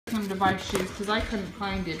to buy shoes because I couldn't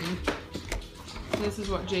find any. This is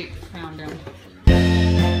what Jake found him.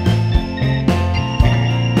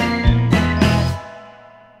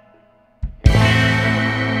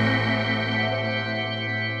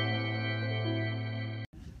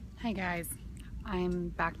 Hi guys, I'm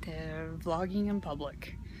back to vlogging in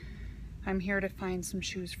public. I'm here to find some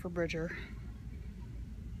shoes for Bridger.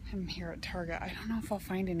 I'm here at Target. I don't know if I'll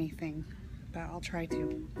find anything, but I'll try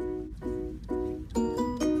to.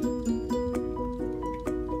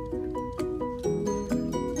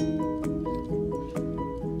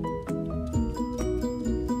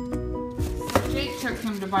 Jake took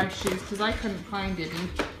him to buy shoes because I couldn't find any.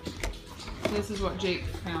 This is what Jake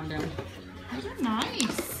found him. Those are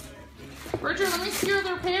nice. Bridger, let me see your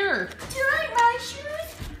other pair. Do you like my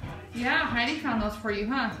shoes? Yeah, Heidi found those for you,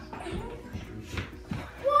 huh?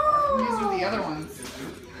 Whoa! These are the other ones.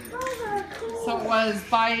 Those are cool. So it was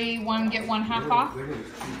buy one, get one half off,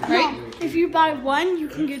 right? No, if you buy one, you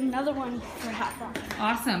can get another one for half off.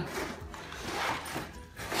 Awesome.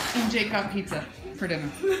 And Jake got pizza for dinner.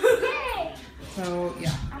 Yay! So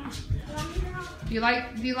yeah. Do you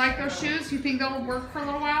like those shoes? You think they'll work for a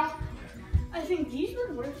little while? I think these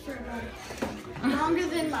would work for about longer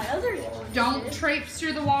than my other ones. Don't traipse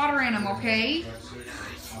through the water in them, okay?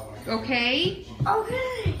 Okay?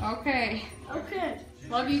 Okay. Okay. Okay.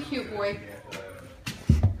 Love you, cute boy.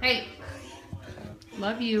 Hey.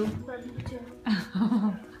 Love you. Love you too.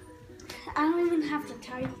 I don't even have to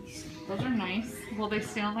tie these. Those are nice. Will they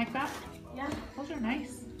stay on like that? Yeah. Those are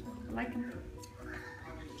nice. I like them.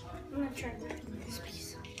 I'm gonna try this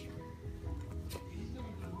piece.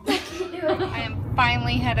 I am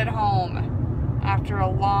finally headed home after a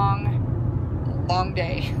long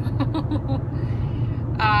day.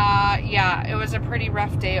 Yeah, it was a pretty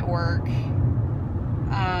rough day at work.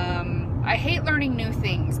 I hate learning new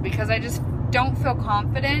things because I just don't feel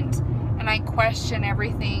confident and I question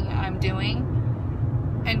everything I'm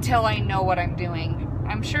doing until I know what I'm doing.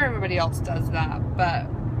 I'm sure everybody else does that, but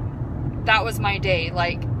that was my day.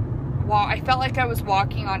 Like, well, I felt like I was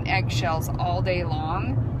walking on eggshells all day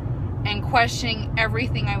long and questioning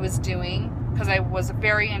everything I was doing because I was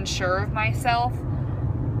very unsure of myself.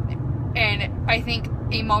 And I think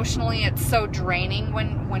emotionally it's so draining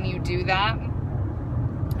when you do that.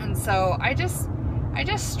 And so I just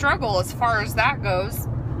struggle as far as that goes.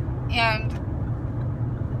 And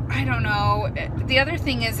I don't know. The other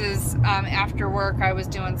thing is after work I was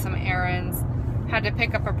doing some errands, had to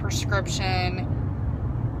pick up a prescription,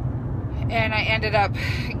 and I ended up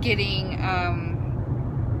getting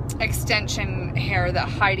extension hair that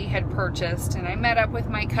Heidi had purchased, and I met up with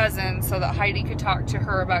my cousin so that Heidi could talk to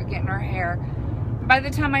her about getting her hair. By the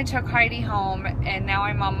time I took Heidi home, and now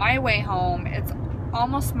I'm on my way home, it's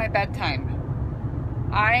almost my bedtime.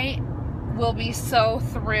 I will be so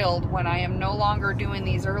thrilled when I am no longer doing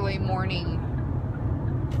these early morning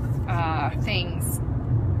things.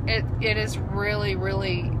 It is really,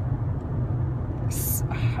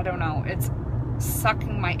 I don't know, it's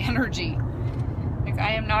sucking my energy. Like,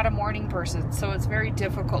 I am not a morning person, so it's very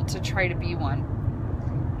difficult to try to be one.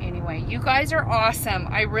 Anyway, you guys are awesome.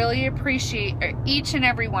 I really appreciate each and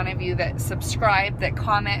every one of you that subscribe, that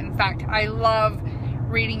comment. In fact, I love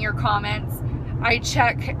reading your comments. I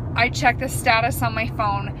check the status on my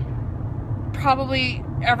phone probably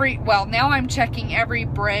now I'm checking every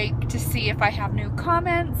break to see if I have new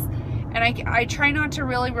comments. And I try not to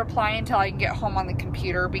really reply until I can get home on the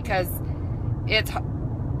computer because it's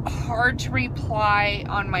hard to reply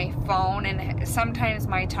on my phone, and sometimes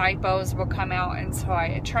my typos will come out, and so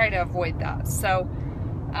I try to avoid that. So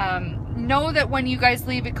know that when you guys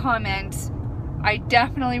leave a comment, I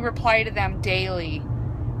definitely reply to them daily.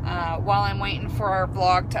 While I'm waiting for our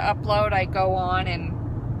vlog to upload, I go on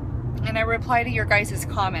and I reply to your guys'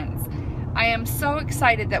 comments. I am so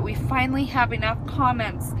excited that we finally have enough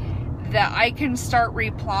comments that I can start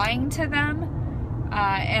replying to them.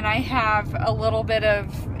 And I have a little bit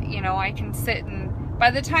of, I can sit and, by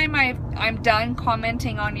the time I'm done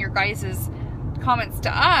commenting on your guys' comments to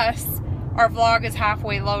us, our vlog is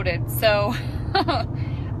halfway loaded. So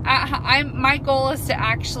my goal is to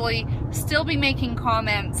actually still be making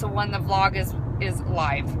comments when the vlog is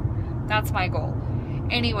live. That's my goal.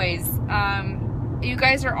 Anyways, you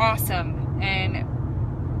guys are awesome, and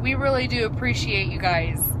we really do appreciate you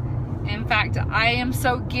guys. In fact, I am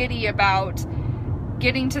so giddy about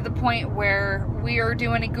getting to the point where we are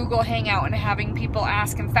doing a Google Hangout and having people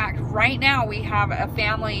ask. In fact, right now we have a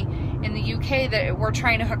family in the UK that we're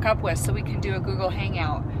trying to hook up with so we can do a Google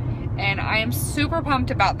Hangout. And I am super pumped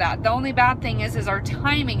about that. The only bad thing is our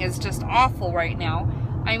timing is just awful right now.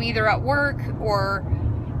 I'm either at work or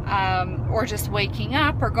or just waking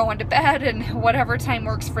up or going to bed, and whatever time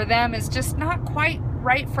works for them is just not quite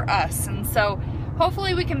right for us. And so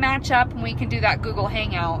hopefully we can match up and we can do that Google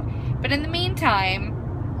Hangout. But in the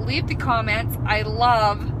meantime, leave the comments. I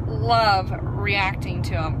love reacting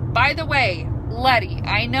to them. By the way, Letty,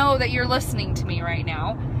 I know that you're listening to me right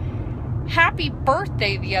now. Happy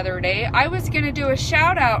birthday the other day. I was going to do a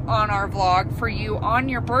shout out on our vlog for you on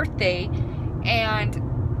your birthday,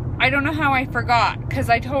 and I don't know how I forgot, because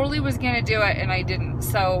I totally was going to do it and I didn't.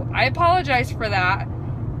 So I apologize for that.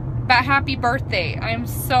 But happy birthday. I'm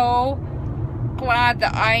so glad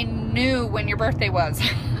that I knew when your birthday was.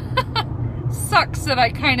 Sucks that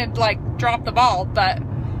I kind of like dropped the ball, but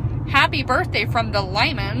happy birthday from the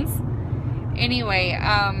Lymans. Anyway,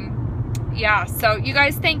 yeah, so you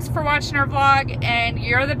guys, thanks for watching our vlog, and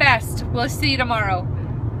you're the best. We'll see you tomorrow.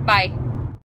 Bye.